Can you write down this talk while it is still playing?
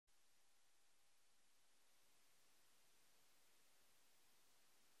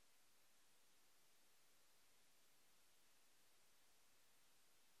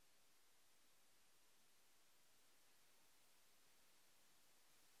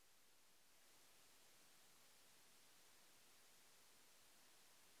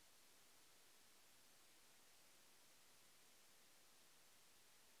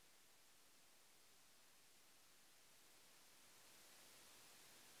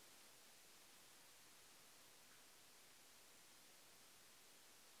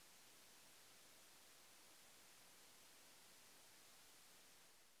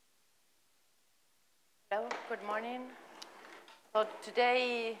Hello, good morning. So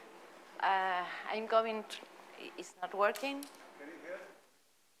today I'm going to, it's not working? Can you hear?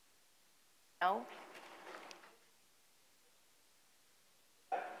 No.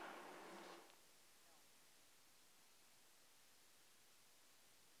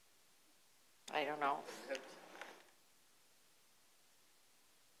 I don't know.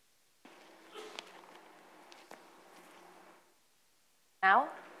 Now?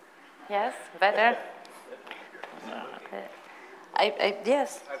 Yes, better?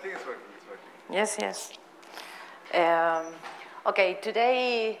 Yes. I think it's working. Yes, yes. Okay,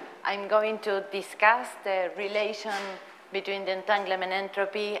 today I'm going to discuss the relation between the entanglement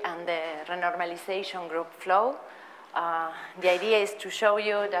entropy and the renormalization group flow. The idea is to show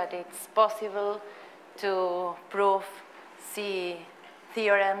you that it's possible to prove C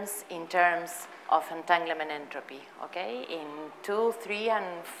theorems in terms of entanglement entropy, okay, in 2, 3,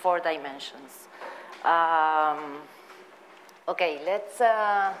 and 4 dimensions. Okay, let's,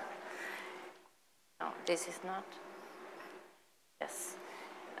 no, this is not. Yes.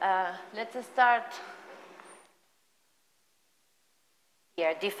 Let's start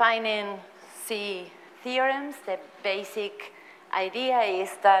here, defining C theorems. The basic idea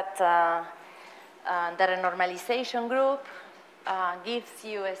is that the renormalization group gives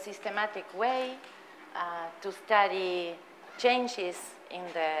you a systematic way to study changes in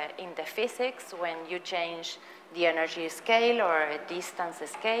the physics when you change the energy scale or a distance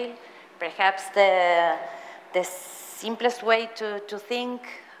scale. Perhaps the simplest way to think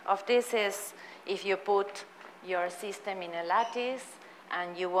of this is if you put your system in a lattice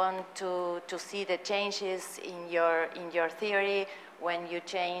and you want to see the changes in your theory when you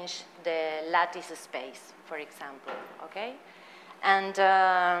change the lattice space, for example, okay? And,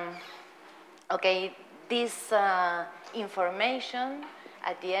 okay, this information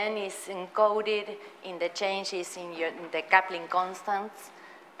at the end is encoded in the changes in the coupling constants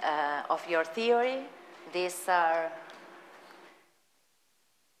of your theory. These are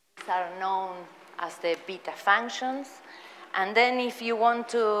known as the beta functions. And then if you want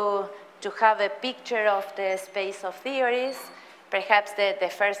to have a picture of the space of theories, perhaps the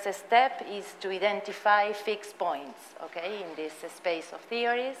first step is to identify fixed points, okay, in this space of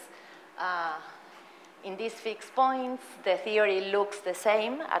theories. In these fixed points, the theory looks the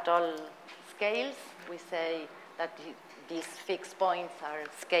same at all scales. We say that these fixed points are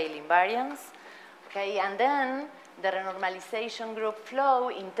scale invariants. Okay, and then the renormalization group flow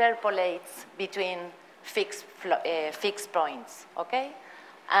interpolates between fixed points, okay?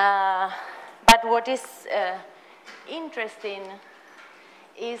 But what is interesting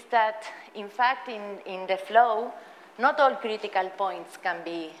is that, in fact, in the flow, not all critical points can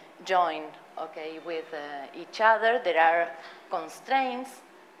be joined, okay, with each other. There are constraints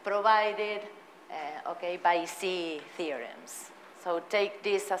provided, okay, by C theorems. So take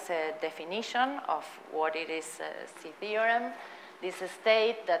this as a definition of what it is a C theorem. This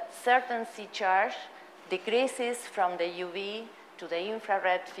state that certain C charge decreases from the UV to the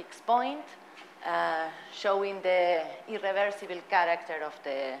infrared fixed point, showing the irreversible character of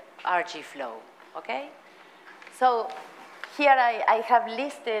the RG flow, okay? So here I have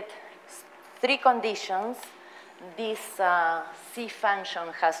listed 3 conditions this C function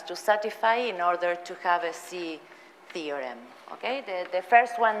has to satisfy in order to have a C theorem, okay? The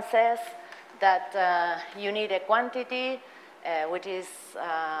first one says that you need a quantity which is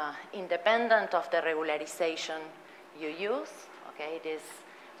independent of the regularization you use, okay? This,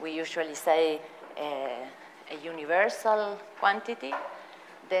 we usually say a universal quantity.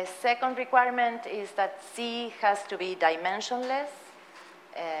 The second requirement is that C has to be dimensionless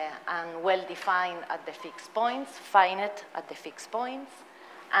and well-defined at the fixed points, finite at the fixed points.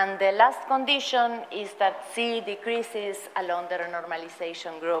 And the last condition is that C decreases along the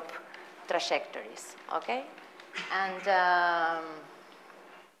renormalization group trajectories, okay? And,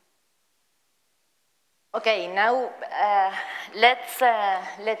 okay, now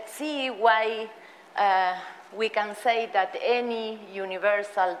let's see why we can say that any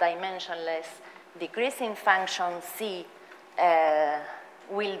universal dimensionless decreasing function C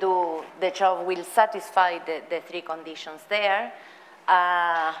will do the job, will satisfy the 3 conditions there.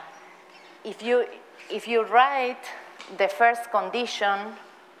 If you write the first condition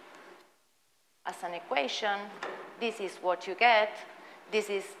as an equation, this is what you get. This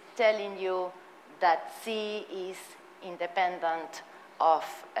is telling you that C is independent of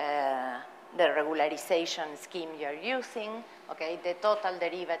the regularization scheme you're using. Okay, the total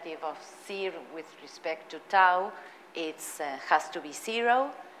derivative of C with respect to tau has to be 0.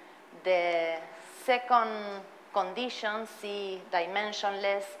 The second condition, C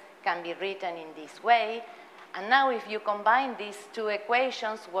dimensionless, can be written in this way. And now if you combine these two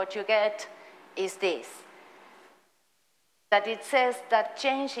equations, what you get is this. That it says that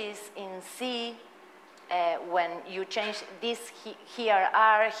changes in C when you change this here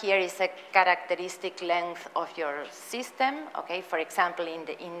R, here is a characteristic length of your system, okay? For example,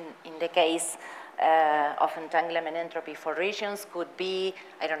 in the case of entanglement entropy for regions could be,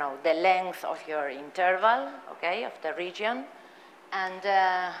 I don't know, the length of your interval, okay, of the region. And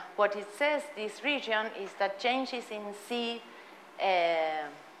what it says, this region, is that changes in C,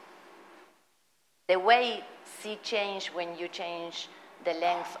 the way C change when you change the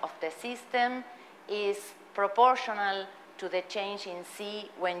length of the system is proportional to the change in C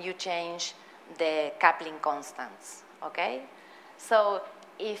when you change the coupling constants, okay? So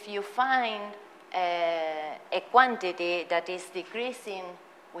if you find a quantity that is decreasing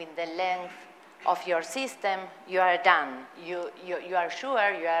with the length of your system, you are done. You are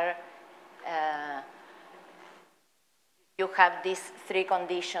sure you have these three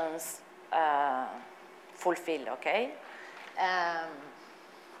conditions fulfilled, okay?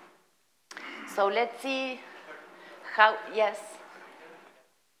 So let's see how, yes?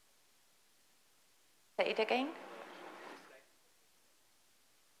 Say it again.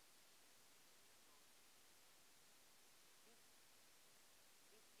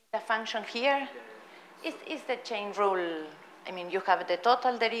 The function here is the chain rule. I mean, you have the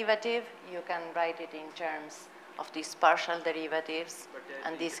total derivative. You can write it in terms of these partial derivatives,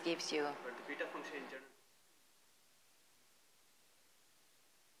 and this gives you. But the beta function in general.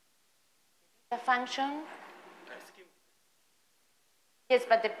 The function. Yes,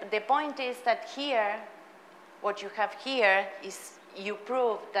 but the point is that here, what you have here is you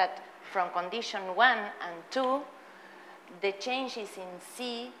prove that from condition 1 and 2, the changes in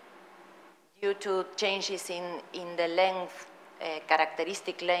C due to changes in the length,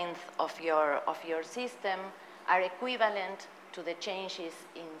 characteristic length of your system are equivalent to the changes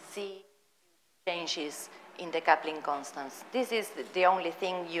in C, changes in the coupling constants. This is the only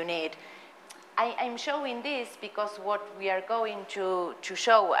thing you need. I'm showing this because what we are going to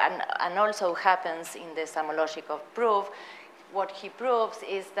show, and also happens in the Cosmological proof, what he proves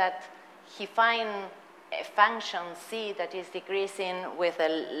is that he finds a function C that is decreasing with a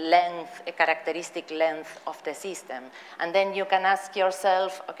length, a characteristic length of the system. And then you can ask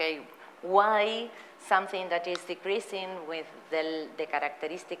yourself, okay, why something that is decreasing with the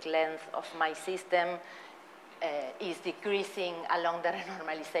characteristic length of my system is decreasing along the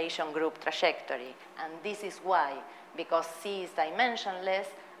renormalization group trajectory. And this is why, because C is dimensionless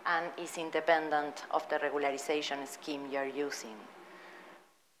and is independent of the regularization scheme you're using.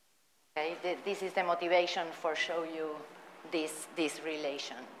 Okay, this is the motivation for show you this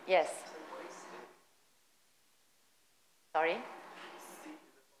relation. Yes? Sorry?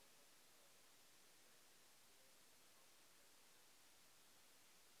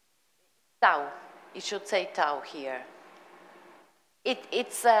 Tau. It should say tau here.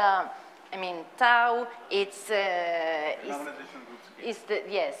 It's I mean, tau, it's the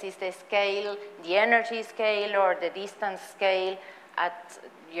scale, the energy scale or the distance scale at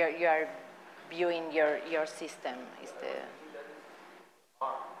you are viewing your system. Is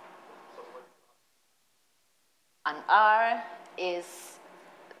and R is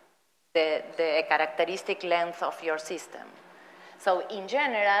the characteristic length of your system. So in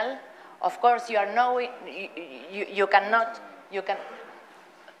general, of course, you are knowing, you cannot,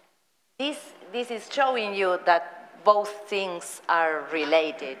 this is showing you that both things are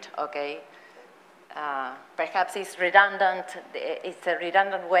related, okay? Perhaps it's redundant, it's a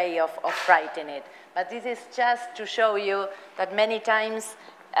redundant way of writing it. But this is just to show you that many times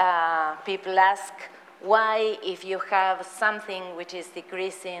people ask why, if you have something which is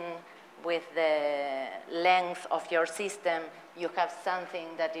decreasing with the length of your system, you have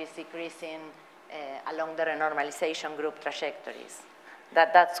something that is decreasing along the renormalization group trajectories.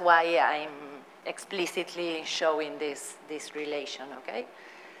 That's why I'm explicitly showing this relation, okay?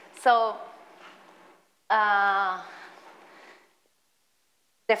 So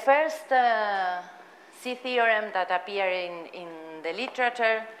the first C theorem that appeared in the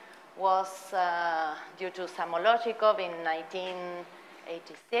literature was due to Cosmological in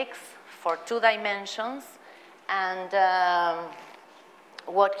 1986 for 2 dimensions. And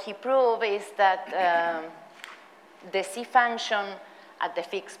what he proved is that the C function at the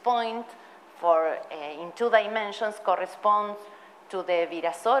fixed point for in 2 dimensions corresponds to the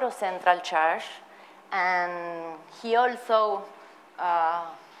Virasoro central charge. And he also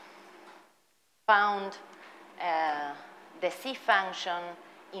found the C function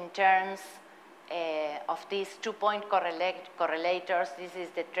in terms of these 2-point correlators. This is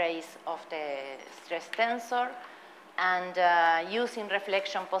the trace of the stress tensor. And using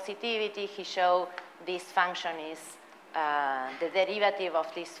reflection positivity, he showed this function is, the derivative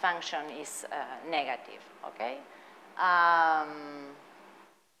of this function is negative, okay?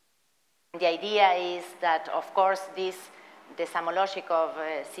 The idea is that, of course, the homologic of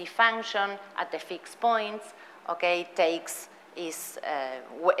C function at the fixed points, okay, is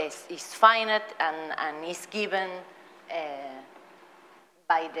finite and is given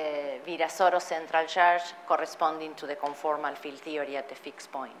by the Virasoro central charge corresponding to the conformal field theory at the fixed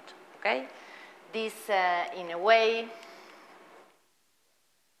point, okay? This, in a way,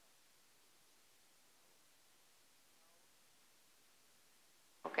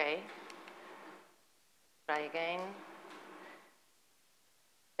 okay, try again.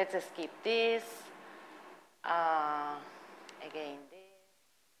 Let's skip this, again this.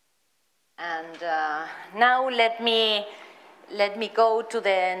 And now let me go to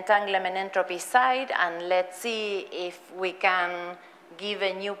the entanglement entropy side, and let's see if we can give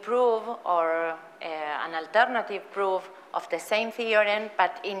a new proof or an alternative proof of the same theorem,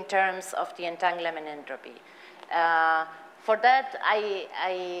 but in terms of the entanglement entropy. For that,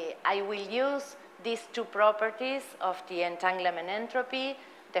 I will use these two properties of the entanglement entropy.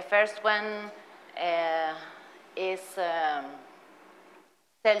 The first one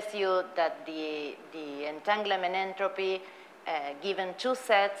tells you that the entanglement entropy given two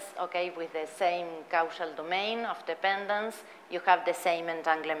sets, okay, with the same causal domain of dependence, you have the same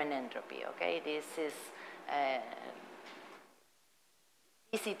entanglement entropy, okay? This is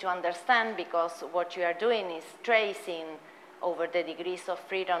easy to understand because what you are doing is tracing over the degrees of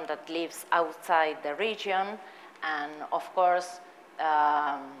freedom that lives outside the region, and of course,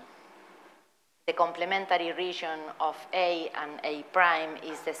 the complementary region of A and A prime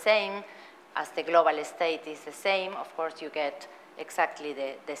is the same, as the global state is the same. Of course, you get exactly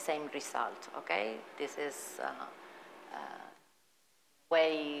the same result, okay? This is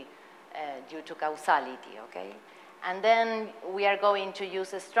way due to causality, okay? And then we are going to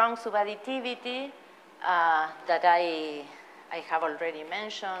use a strong subadditivity that I have already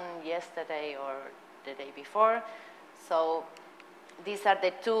mentioned yesterday or the day before. So these are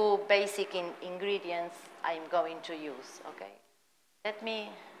the two basic ingredients I'm going to use, okay? Let me,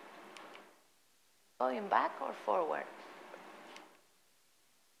 going back or forward?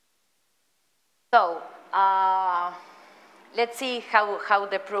 So let's see how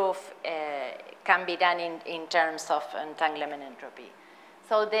the proof can be done in terms of entanglement entropy.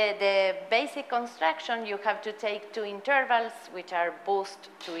 So the basic construction, you have to take two intervals which are boost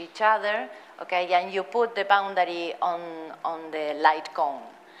to each other, okay, and you put the boundary on the light cone.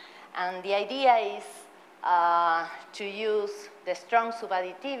 And the idea is to use the strong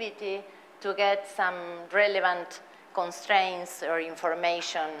subadditivity to get some relevant constraints or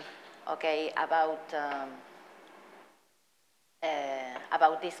information, okay, about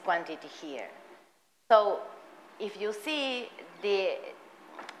this quantity here. So if you see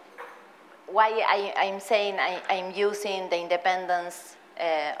why I'm saying I'm using the independence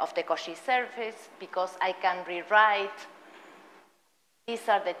of the Cauchy surface, because I can rewrite, these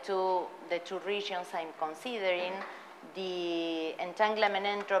are the two regions I'm considering. The entanglement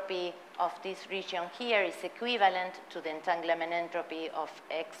entropy of this region here is equivalent to the entanglement entropy of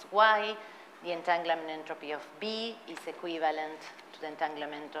XY. The entanglement entropy of B is equivalent to the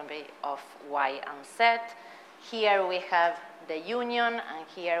entanglement entropy of Y and Z. Here we have the union, and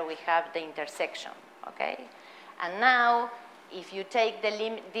here we have the intersection, okay? And now, if you take the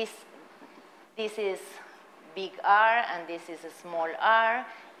limit, this is big R, and this is a small r.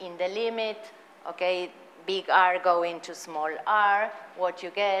 In the limit, okay, big R going to small r, what you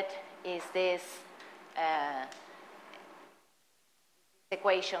get is this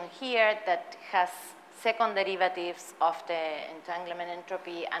equation here that has second derivatives of the entanglement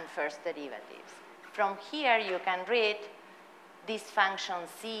entropy and first derivatives. From here, you can read this function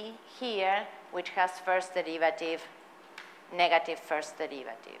C here, which has first derivative, negative first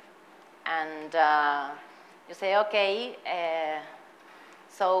derivative. And you say, okay,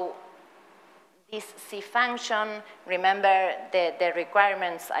 so this C function, remember the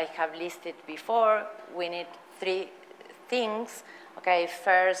requirements I have listed before. We need three things. Okay,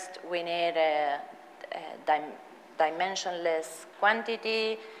 first we need a dimensionless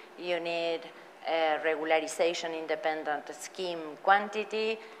quantity. You need a regularization independent scheme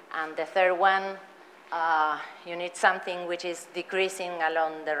quantity. And the third one, you need something which is decreasing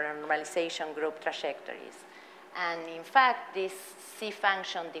along the normalization group trajectories. And in fact, this C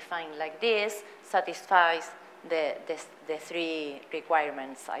function defined like this satisfies the three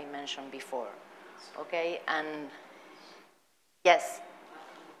requirements I mentioned before. okay? And yes.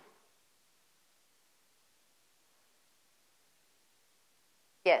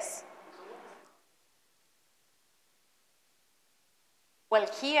 Yes. Well,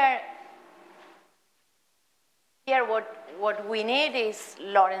 here what we need is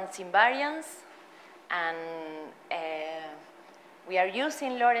Lorentz invariance, and we are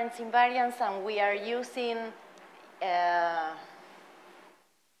using Lorentz invariance, and we are using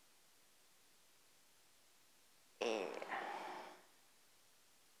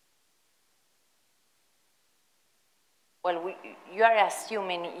well, you are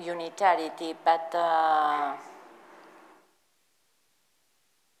assuming unitarity, but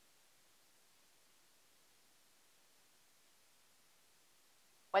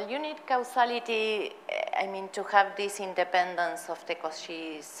well, you need causality, I mean, to have this independence of the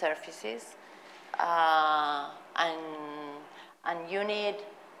Cauchy surfaces, and you need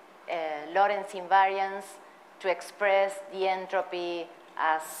Lorentz invariance to express the entropy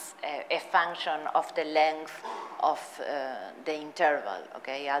as a function of the length of the interval,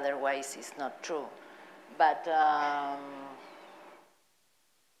 okay? Otherwise, it's not true. But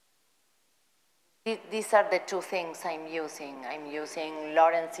these are the two things I'm using. I'm using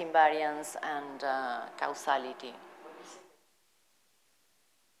Lorentz invariance and causality.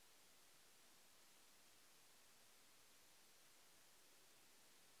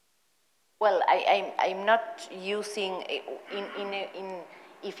 Well, I'm not using,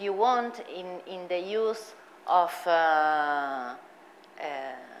 if you want, in the use of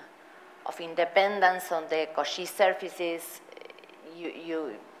independence on the Cauchy surfaces,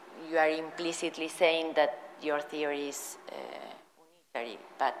 you are implicitly saying that your theory is unitary,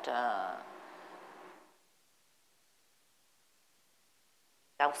 but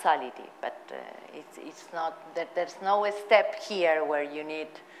causality, but it's not, that there's no step here where you need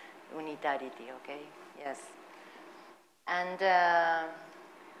unitarity, okay? Yes. And,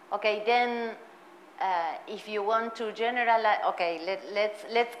 okay, then if you want to generalize, okay,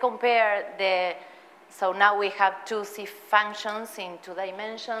 let's compare the, so now we have two C functions in 2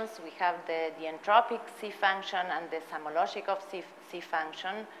 dimensions. We have the entropic C function and the Samologikov C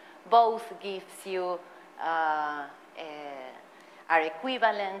function. Both gives you, are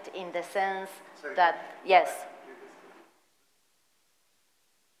equivalent in the sense that, yes.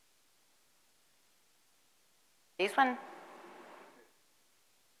 This one?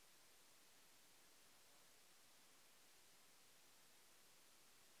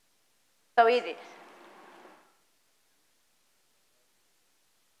 So it,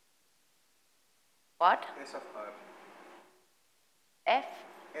 what? S of R. F?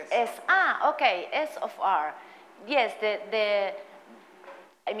 S. Okay, S of R. Yes,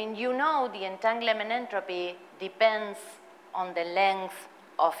 I mean, you know the entanglement entropy depends on the length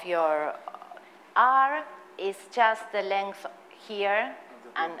of your R is just the length here,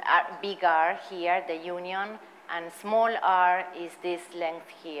 and big R here, the union, and small r is this length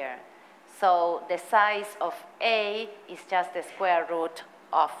here. So the size of A is just the square root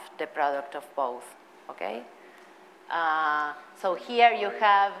of the product of both, okay? So here you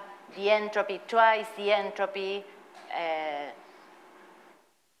have the entropy, twice the entropy,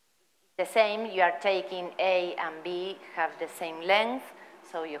 the same. You are taking A and B have the same length,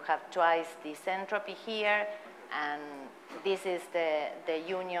 so you have twice this entropy here, and this is the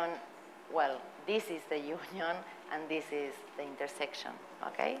union, well, this is the union, and this is the intersection,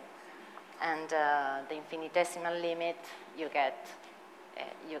 okay? And the infinitesimal limit, you get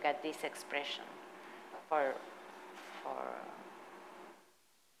this expression for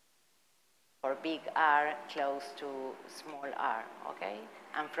big R close to small r, okay?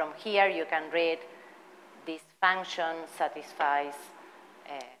 And from here you can read this function satisfies,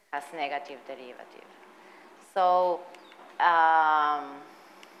 has negative derivative. So,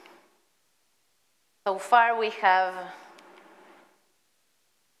 so far we have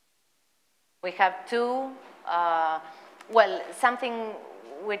two, well, something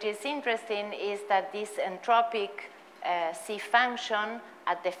which is interesting is that this entropic C function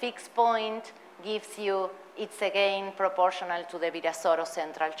at the fixed point gives you, it's again proportional to the Virasoro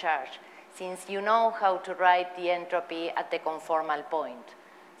central charge, since you know how to write the entropy at the conformal point.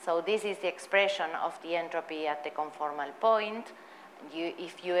 So this is the expression of the entropy at the conformal point.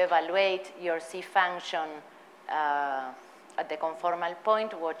 If you evaluate your C function at the conformal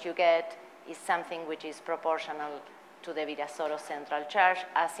point, what you get is something which is proportional to the Virasoro central charge,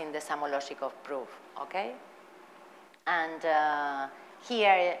 as in the Samologikov proof, okay? And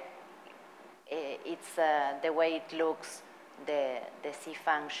here, it's the way it looks, the C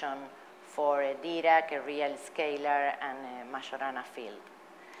function for a Dirac, a real scalar, and a Majorana field.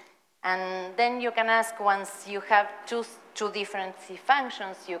 And then you can ask, once you have two different C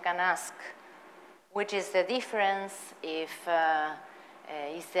functions, you can ask which is the difference, if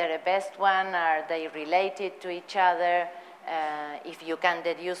is there a best one, are they related to each other, if you can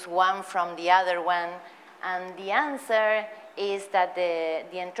deduce one from the other one. And the answer is that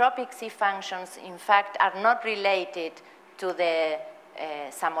the entropic C functions, in fact, are not related to the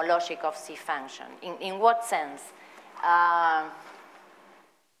Cosmology of C function. In what sense?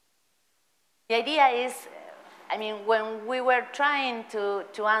 The idea is, I mean, when we were trying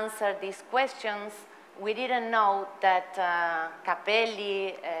to answer these questions, we didn't know that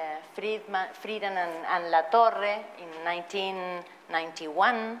Capelli, Frieden, and La Torre in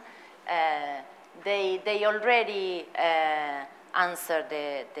 1991, they already answered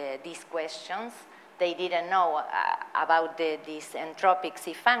these questions. They didn't know about these entropic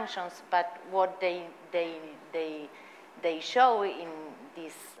C functions, but what they show in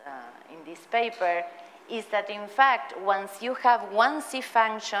this paper is that, in fact, once you have one C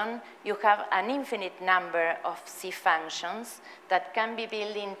function, you have an infinite number of C functions that can be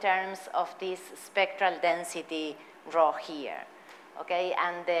built in terms of this spectral density rho here. Okay,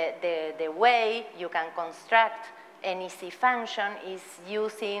 and the way you can construct any C function is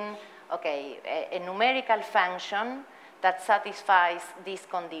using, okay, a numerical function that satisfies these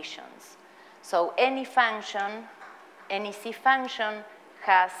conditions. So any function, any C function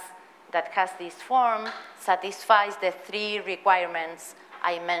that has this form satisfies the three requirements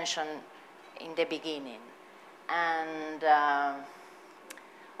I mentioned in the beginning. And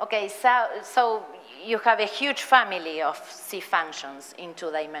okay, so you have a huge family of C functions in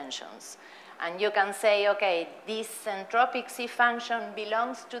 2 dimensions. And you can say, okay, this entropic C function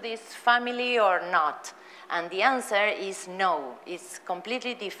belongs to this family or not? And the answer is no, it's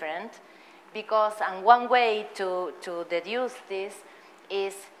completely different, because, and one way to deduce this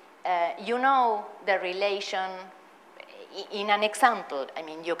is, you know the relation in an example. I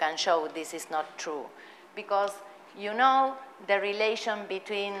mean, you can show this is not true, because you know the relation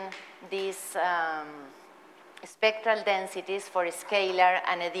between these spectral densities for a scalar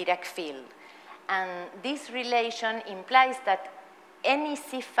and a Dirac field. And this relation implies that any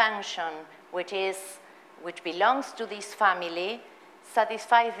C function which belongs to this family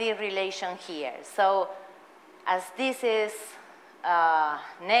satisfies the relation here. So as this is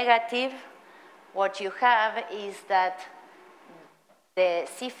negative, what you have is that the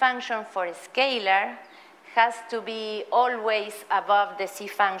C function for a scalar has to be always above the C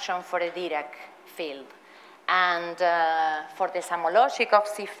function for a Dirac field. And for the Cosmology of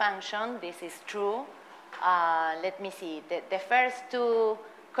C function, this is true. Let me see. The first two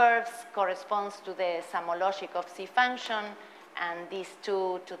curves corresponds to the Cosmology of C function, and these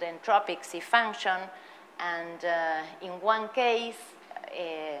two to the entropic C function. And in one case,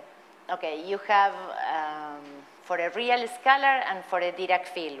 okay, you have for a real scalar and for a Dirac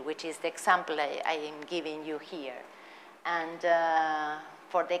field, which is the example I am giving you here. And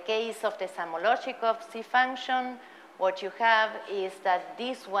for the case of the Cosmology of C function, what you have is that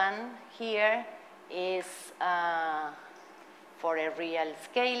this one here is for a real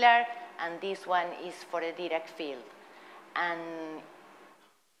scalar, and this one is for a Dirac field. And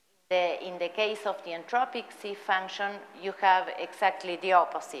in the case of the entropic C function, you have exactly the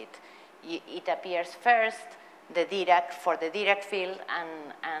opposite. It appears first the Dirac for the Dirac field,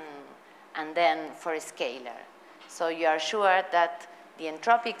 and then for a scalar. So you are sure that the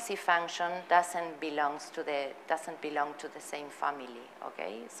entropic C function doesn't belong to the same family.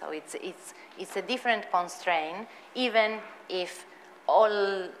 Okay, so it's a different constraint, even if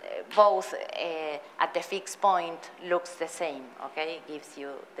both at the fixed point looks the same. Okay, it gives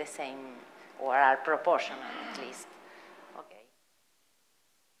you the same, or are proportional at least. Okay,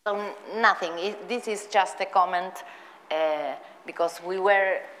 so nothing. This is just a comment because we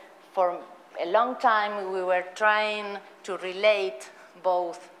were, for a long time, we were trying to relate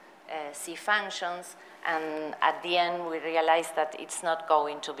both C functions, and at the end we realized that it's not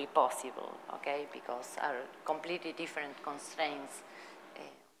going to be possible, okay, because are completely different constraints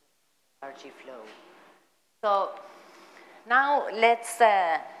energy flow. So now let's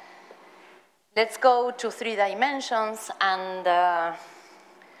go to 3 dimensions, and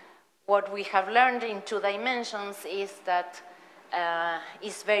what we have learned in 2 dimensions is that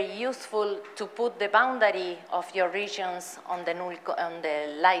it's very useful to put the boundary of your regions on the null, on the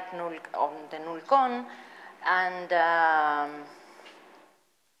light null, on the null cone,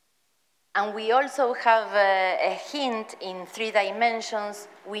 and we also have a hint in 3 dimensions.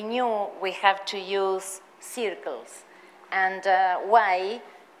 We knew we have to use circles, and why?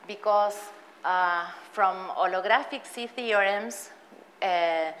 Because from holographic C theorems,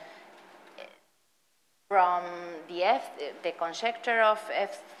 from the conjecture of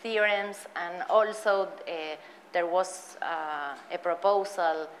F theorems, and also there was a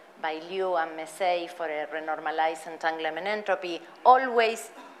proposal by Liu and Mesey for a renormalized entanglement entropy,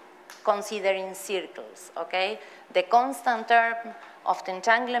 always considering circles, okay? The constant term of the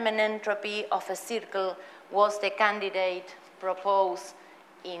entanglement entropy of a circle was the candidate proposed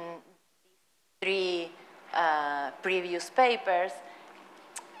in three previous papers.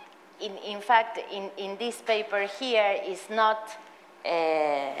 In fact, in this paper here is not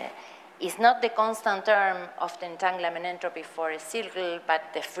the constant term of the entanglement entropy for a circle, but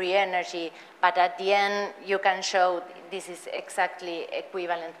the free energy. But at the end, you can show this is exactly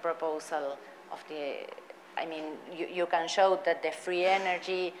equivalent proposal of the, I mean, you can show that the free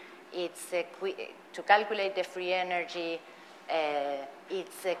energy, to calculate the free energy,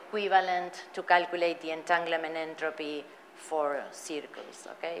 it's equivalent to calculate the entanglement entropy for circles,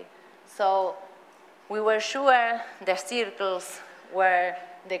 okay? So we were sure the circles were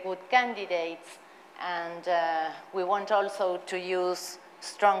the good candidates, and we want also to use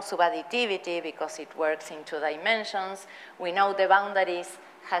strong subadditivity because it works in 2 dimensions. We know the boundaries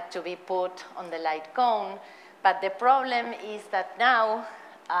had to be put on the light cone, but the problem is that now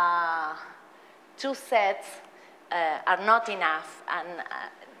 2 sets are not enough, and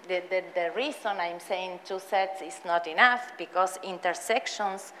the reason I'm saying 2 sets is not enough because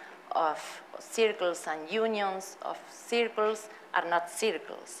intersections of circles and unions of circles are not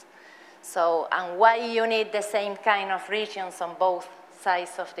circles. So, and why you need the same kind of regions on both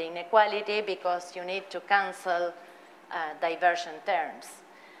sides of the inequality? Because you need to cancel divergent terms.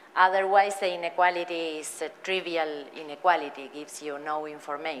 Otherwise, the inequality is a trivial inequality, gives you no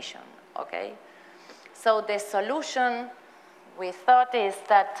information, okay? So the solution, we thought, is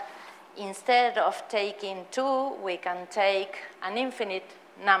that instead of taking 2, we can take an infinite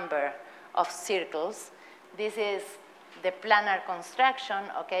number of circles. This is the planar construction,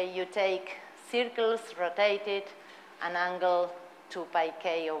 okay? You take circles rotated an angle 2 pi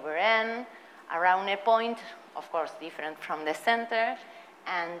k over n around a point, of course different from the center,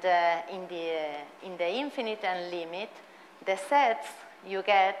 and in the infinite and limit, the sets you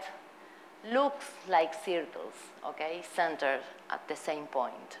get looks like circles, okay, centered at the same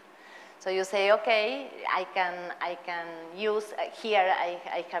point. So you say, okay, I can use, here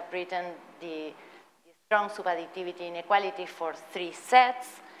I have written the strong subadditivity inequality for 3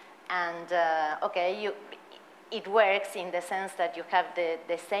 sets, and okay, it works in the sense that you have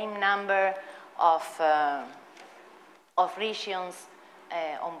the same number of regions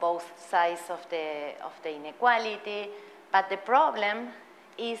on both sides of the inequality, but the problem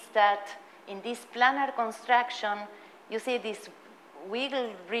is that in this planar construction, you see this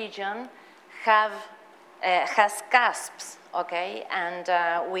wiggle region has cusps, okay? And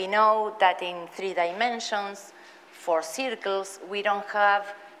we know that in 3 dimensions, for circles, we don't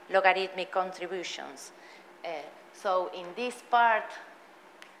have logarithmic contributions. So in this part,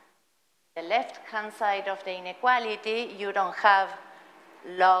 the left-hand side of the inequality, you don't have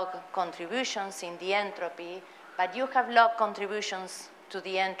log contributions in the entropy, but you have log contributions to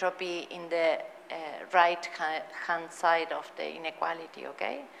the entropy in the right-hand side of the inequality,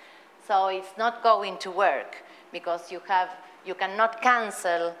 okay? So it's not going to work because you cannot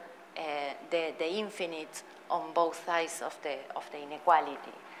cancel the infinite on both sides of the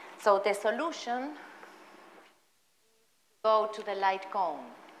inequality. So the solution is to go to the light cone.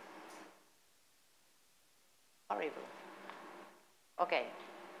 Horrible. Okay.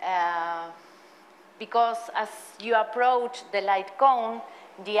 Because as you approach the light cone,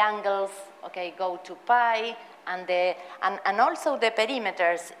 the angles, okay, go to pi, and also the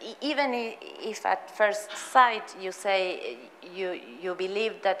perimeters, even if at first sight you say you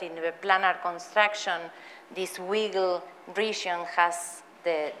believe that in the planar construction this wiggle region has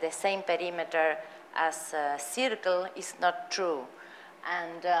the same perimeter as a circle, is not true.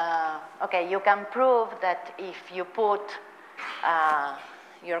 And okay, you can prove that if you put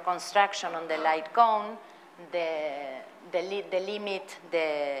your construction on the light cone, the limit,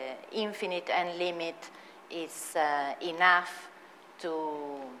 the infinite and limit is enough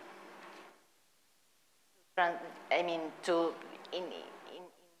to, I mean,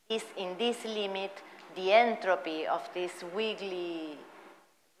 in this limit, the entropy of this wiggly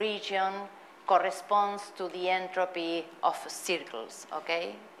region corresponds to the entropy of circles,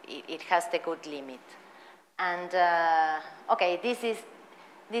 okay? It has the good limit. And okay, this is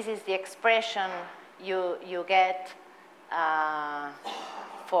the expression you get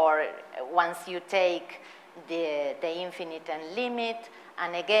for once you take the infinite and limit,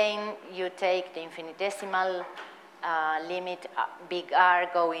 and again you take the infinitesimal limit big R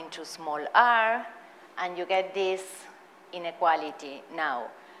going to small r, and you get this inequality now.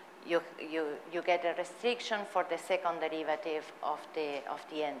 You get a restriction for the second derivative of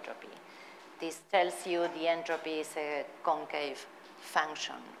the entropy. This tells you the entropy is a concave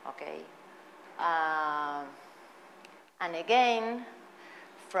function, okay? And again,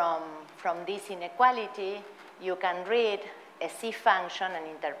 from this inequality, you can read a C function, an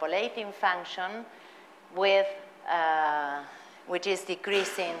interpolating function, with, which is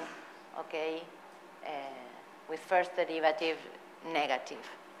decreasing, okay, with first derivative negative.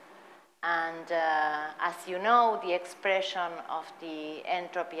 And as you know, the expression of the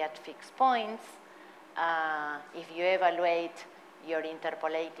entropy at fixed points, if you evaluate your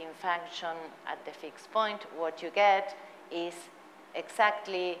interpolating function at the fixed point, what you get is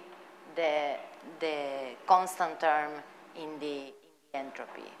exactly the constant term in the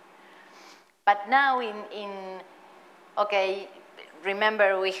entropy. But now okay,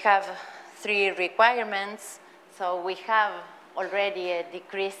 remember we have 3 requirements, so we have already a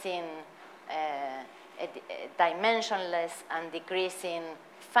decreasing, a dimensionless and decreasing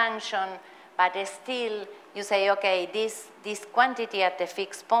function, but still you say, okay, this quantity at the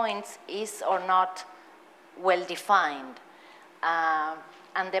fixed points is or not well defined.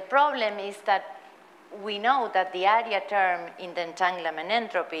 And the problem is that we know that the area term in the entanglement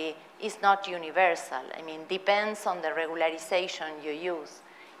entropy is not universal. I mean, depends on the regularization you use.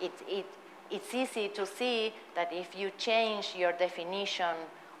 It's easy to see that if you change your definition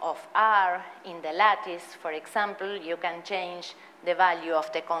of R in the lattice, for example, you can change the value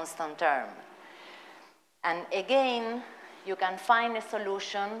of the constant term. And again, you can find a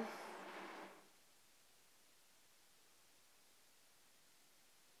solution .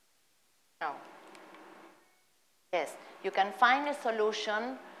 No. Yes, you can find a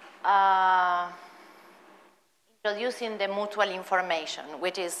solution introducing the mutual information,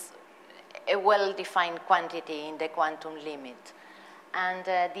 which is a well-defined quantity in the quantum limit. And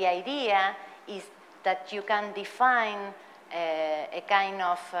the idea is that you can define a kind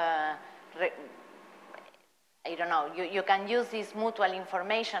of, I don't know, you can use this mutual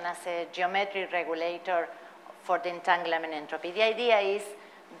information as a geometric regulator for the entanglement entropy. The idea is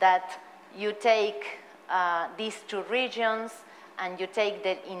that you take these 2 regions and you take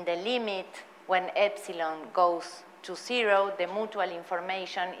in the limit when epsilon goes to 0, the mutual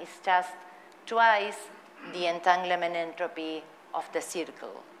information is just twice the entanglement entropy of the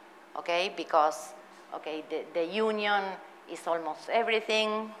circle, okay? Because, okay, the union is almost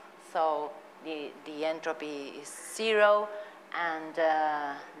everything, so the entropy is 0, and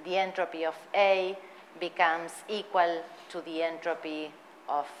the entropy of A becomes equal to the entropy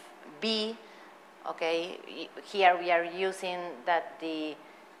of B, okay? Here we are using that the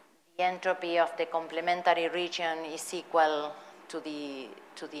entropy of the complementary region is equal to the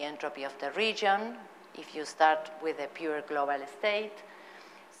entropy of the region if you start with a pure global state.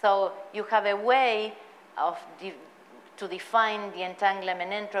 So you have a way to define the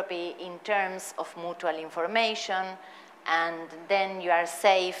entanglement entropy in terms of mutual information, and then you are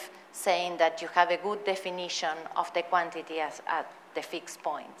safe saying that you have a good definition of the quantity at the fixed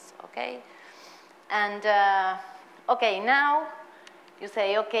points, okay? And, okay, now you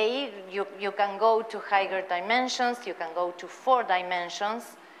say, okay, you can go to higher dimensions, you can go to 4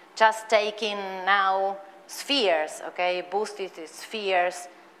 dimensions, just taking now spheres, okay, boosted spheres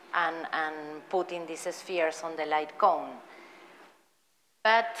and putting these spheres on the light cone.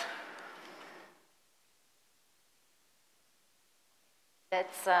 But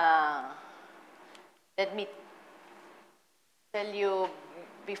let me tell you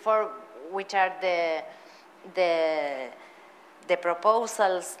before which are the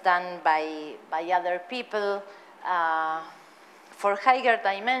proposals done by other people. For higher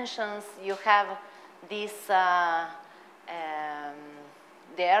dimensions, you have this,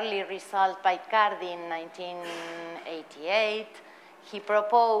 the early result by Cardi in 1988. He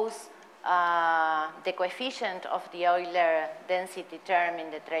proposed the coefficient of the Euler density term in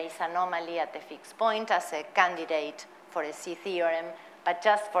the trace anomaly at the fixed point as a candidate for a C theorem, but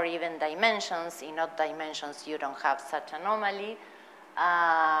just for even dimensions. In odd dimensions, you don't have such anomaly.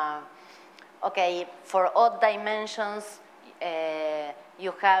 Okay, for odd dimensions,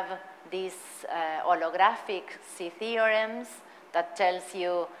 you have these holographic C theorems that tells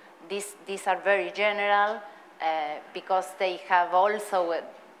you these are very general because they have also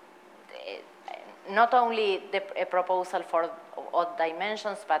not only a proposal for odd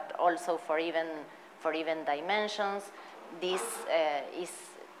dimensions, but also for even dimensions. This is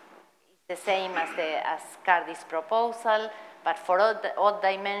the same as Cardi's proposal, But for odd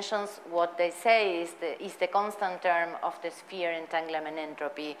dimensions, what they say is the constant term of the sphere entanglement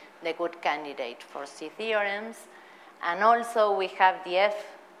entropy the good candidate for C theorems. And also we have the F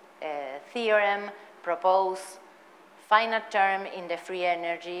theorem propose finite term in the free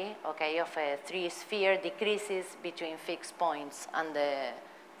energy, okay, of a three-sphere decreases between fixed points and the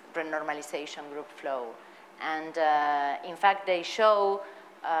renormalization group flow. And in fact, they show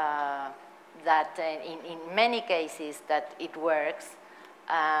that in many cases that it works,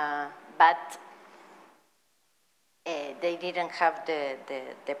 but they didn't have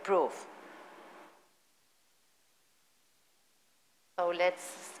the proof. So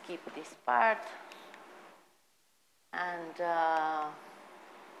let's skip this part. And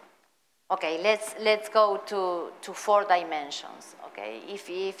okay, let's go to 4 dimensions. Okay,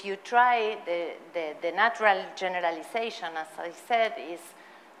 if you try the natural generalization, as I said, is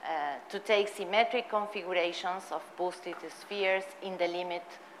to take symmetric configurations of boosted spheres in the limit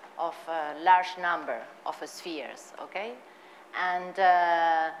of a large number of spheres. Okay, and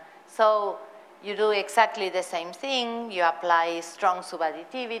so you do exactly the same thing. You apply strong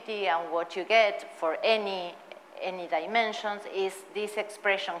subadditivity, and what you get for any dimensions is this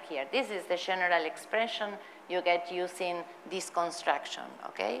expression here. This is the general expression you get using this construction,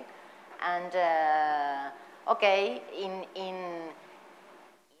 okay? And, okay, in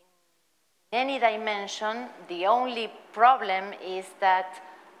any dimension, the only problem is that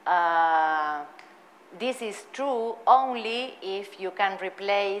this is true only if you can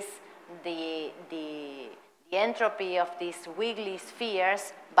replace the entropy of these wiggly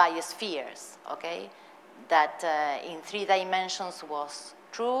spheres by spheres, okay? That in 3 dimensions was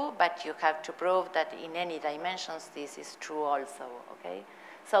true, but you have to prove that in any dimensions this is true also, okay?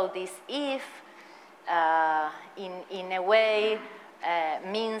 So this if, in a way,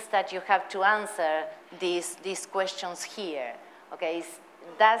 means that you have to answer these questions here, okay?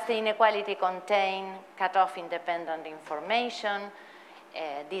 Does the inequality contain cutoff independent information?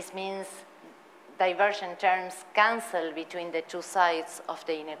 This means divergent terms cancel between the 2 sides of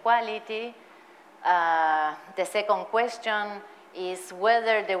the inequality. The second question is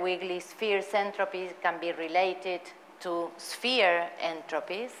whether the wiggly sphere's entropies can be related to sphere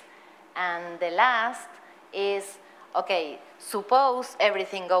entropies. And the last is, okay, suppose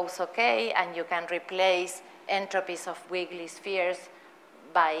everything goes okay and you can replace entropies of wiggly spheres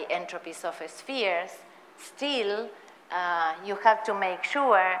by entropies of spheres, still you have to make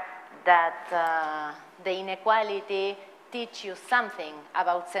sure that the inequality teach you something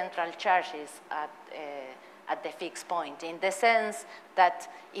about central charges at the fixed point, in the sense that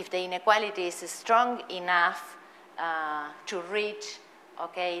if the inequality is strong enough to reach,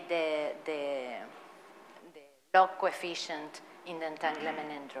 okay, the log coefficient in the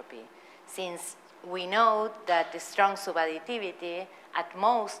entanglement entropy. Since we know that the strong subadditivity at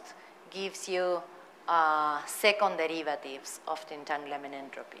most gives you second derivatives of the entanglement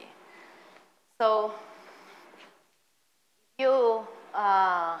entropy. So you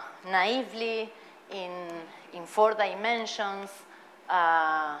naively, in 4 dimensions,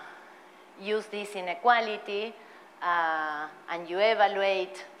 use this inequality and you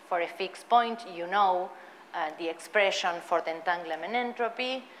evaluate for a fixed point, you know the expression for the entanglement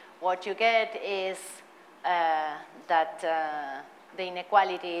entropy. What you get is that the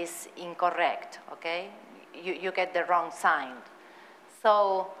inequality is incorrect, okay? You get the wrong sign.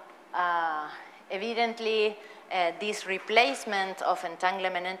 So evidently, this replacement of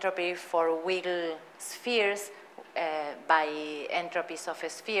entanglement entropy for wiggle spheres by entropies of a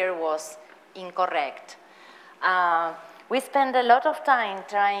sphere was incorrect. We spend a lot of time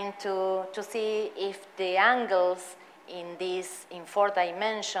trying to see if the angles in 4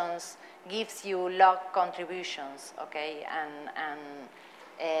 dimensions gives you log contributions, okay? And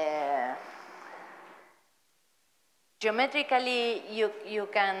geometrically, you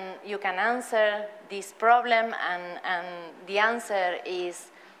can answer this problem, and the answer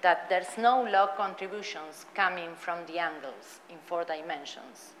is that there's no log contributions coming from the angles in 4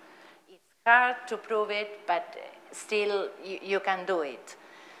 dimensions. It's hard to prove it, but still you can do it.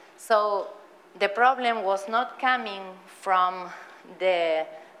 So the problem was not coming from the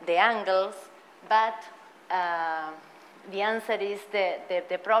angles, but the answer is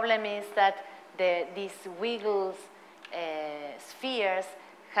the problem is that these wiggles spheres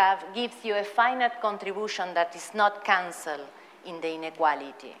gives you a finite contribution that is not cancelled in the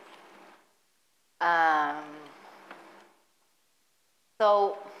inequality.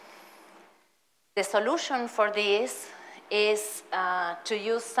 So the solution for this is to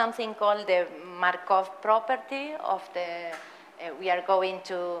use something called the Markov property of the, we are going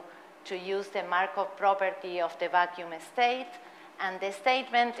to to use the Markov property of the vacuum state. And the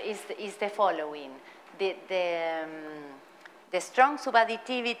statement is the following. The strong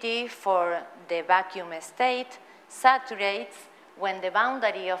subadditivity for the vacuum state saturates when the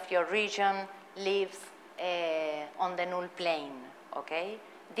boundary of your region lives on the null plane, okay?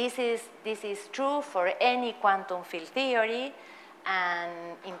 This is true for any quantum field theory,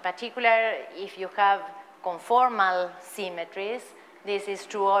 and in particular, if you have conformal symmetries, this is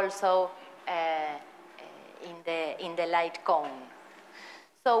true also in the light cone.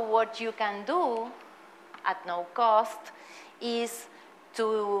 So what you can do at no cost is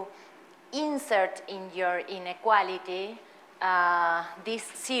to insert in your inequality these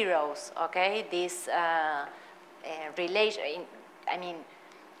zeros, okay? This relation, I mean,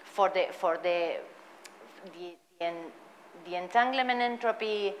 for the entanglement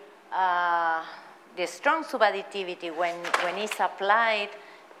entropy, the strong subadditivity when it's applied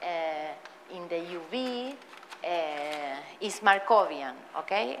in the UV is Markovian,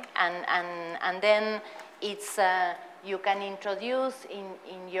 okay? And then it's you can introduce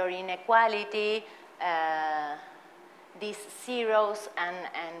in your inequality these zeros, and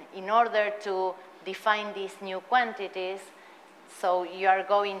in order to define these new quantities, so you are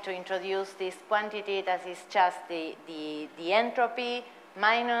going to introduce this quantity that is just the entropy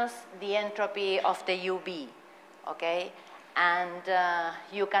minus the entropy of the UV, okay? And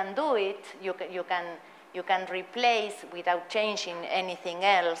you can do it, you can replace without changing anything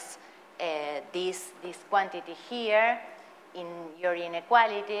else this quantity here in your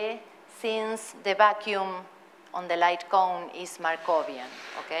inequality, since the vacuum on the light cone is Markovian,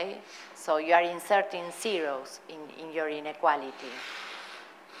 okay? So you are inserting zeros in your inequality.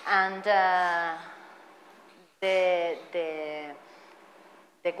 And the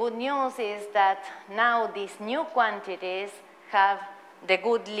good news is that now these new quantities have the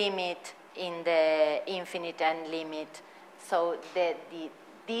good limit in the infinite n limit. So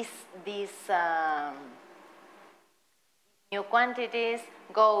these new quantities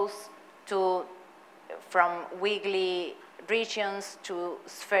goes from wiggly regions to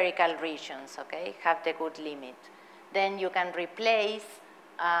spherical regions, okay? Have the good limit. Then you can replace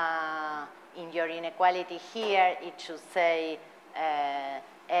in your inequality here, it should say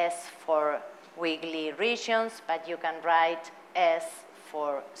S for wiggly regions, but you can write S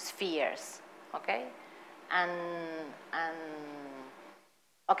for spheres, okay? And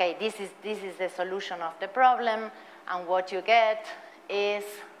okay, this is the solution of the problem, and what you get is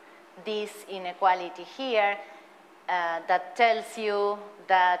this inequality here that tells you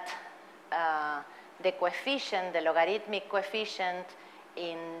that the coefficient, the logarithmic coefficient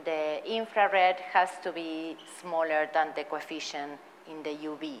in the infrared has to be smaller than the coefficient in the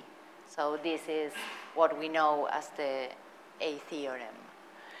UV. So this is what we know as the A theorem.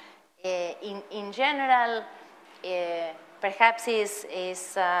 In general, perhaps it's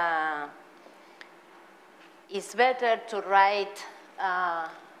better to write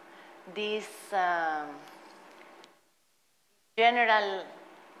this general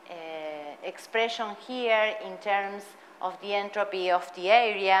expression here in terms of the entropy of the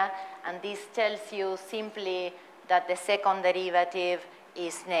area, and this tells you simply that the second derivative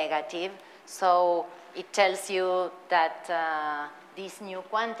is negative. So it tells you that this new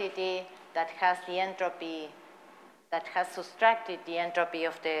quantity that has the entropy, that has subtracted the entropy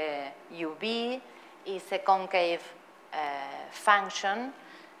of the UV, is a concave function,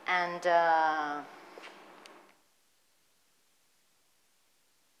 and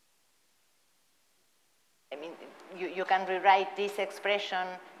I mean, you can rewrite this expression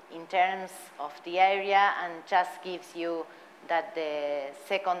in terms of the area, and just gives you that the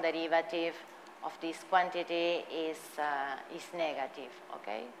second derivative of this quantity is negative,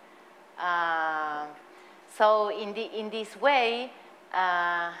 okay? So in this way,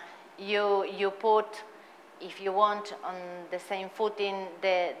 you put, if you want, on the same footing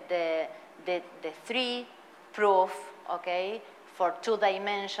the 3 proof, okay? For 2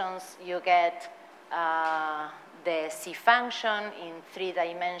 dimensions, you get the C function. In 3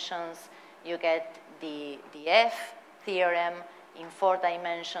 dimensions, you get the F theorem. In 4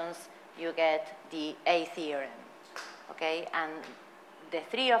 dimensions, you get the A theorem, okay? And the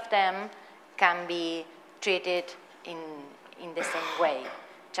 3 of them can be treated in the same way.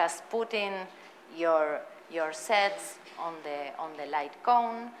 Just putting your sets on the light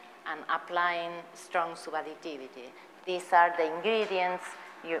cone and applying strong subadditivity. These are the ingredients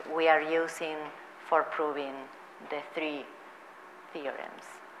we are using for proving the 3 theorems,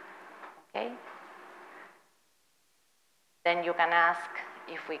 okay? Then you can ask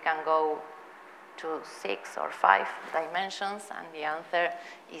if we can go to 6 or 5 dimensions, and the answer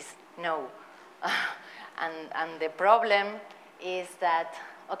is no. And the problem is that,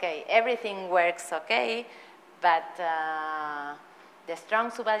 okay, everything works okay, but the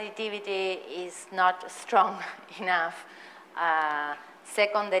strong subadditivity is not strong enough.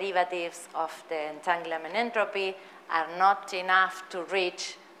 Second derivatives of the entanglement entropy are not enough to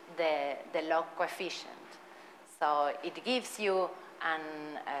reach the log coefficient. So it gives you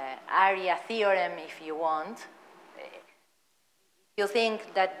an area theorem if you want. You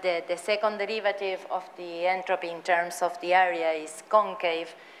think that the second derivative of the entropy in terms of the area is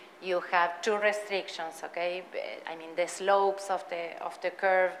concave, you have two restrictions, okay? I mean, the slopes of the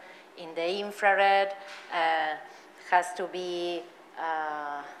curve in the infrared has to be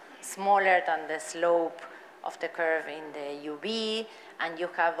smaller than the slope of the curve in the UV, and you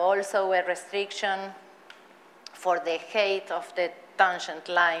have also a restriction for the height of the tangent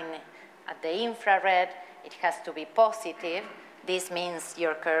line at the infrared. It has to be positive. This means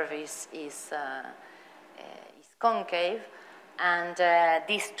your curve is concave. And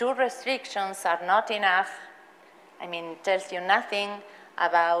these two restrictions are not enough. I mean, it tells you nothing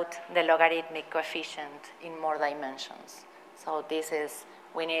about the logarithmic coefficient in more dimensions. So this is,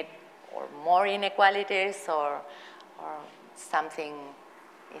 we need or more inequalities or something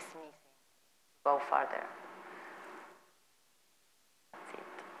is missing to go further. That's it.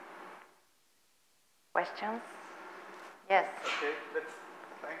 Questions? Yes? Okay, let's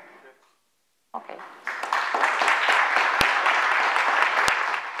thank you. Okay.